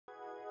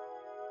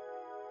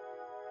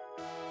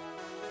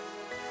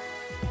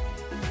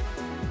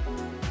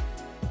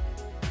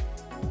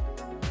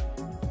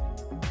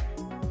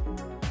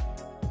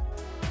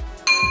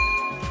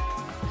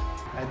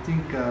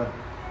think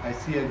I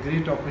see a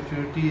great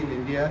opportunity in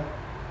India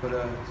for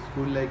a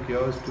school like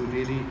yours to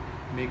really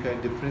make a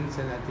difference,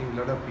 and I think a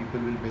lot of people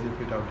will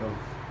benefit out of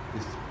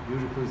this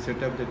beautiful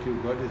setup that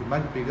you've got. It's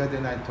much bigger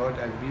than I thought.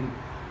 I've been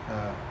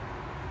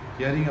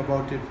hearing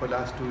about it for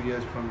last 2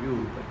 years from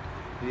you, but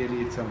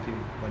really it's something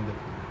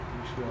wonderful.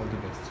 I wish you all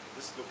the best.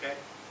 Just look at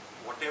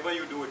whatever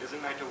you do, it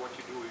doesn't matter what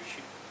you do, you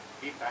should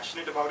be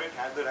passionate about it,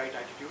 have the right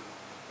attitude,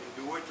 and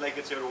do it like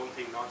it's your own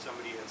thing, not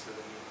somebody else's,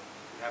 and you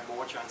have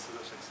more chances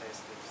of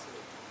success.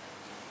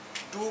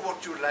 Do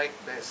what you like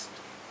best,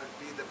 but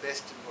be the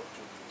best in what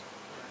you do.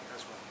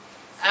 That's one.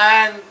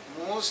 And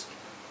most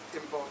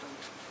important,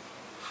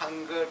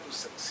 hunger to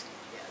succeed.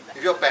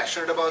 If you're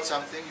passionate about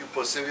something, you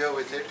persevere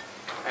with it,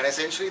 and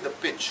essentially the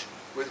pitch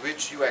with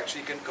which you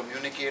actually can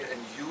communicate and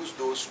use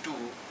those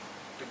two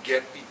to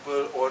get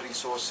people or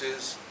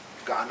resources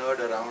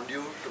garnered around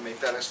you to make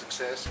that a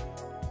success.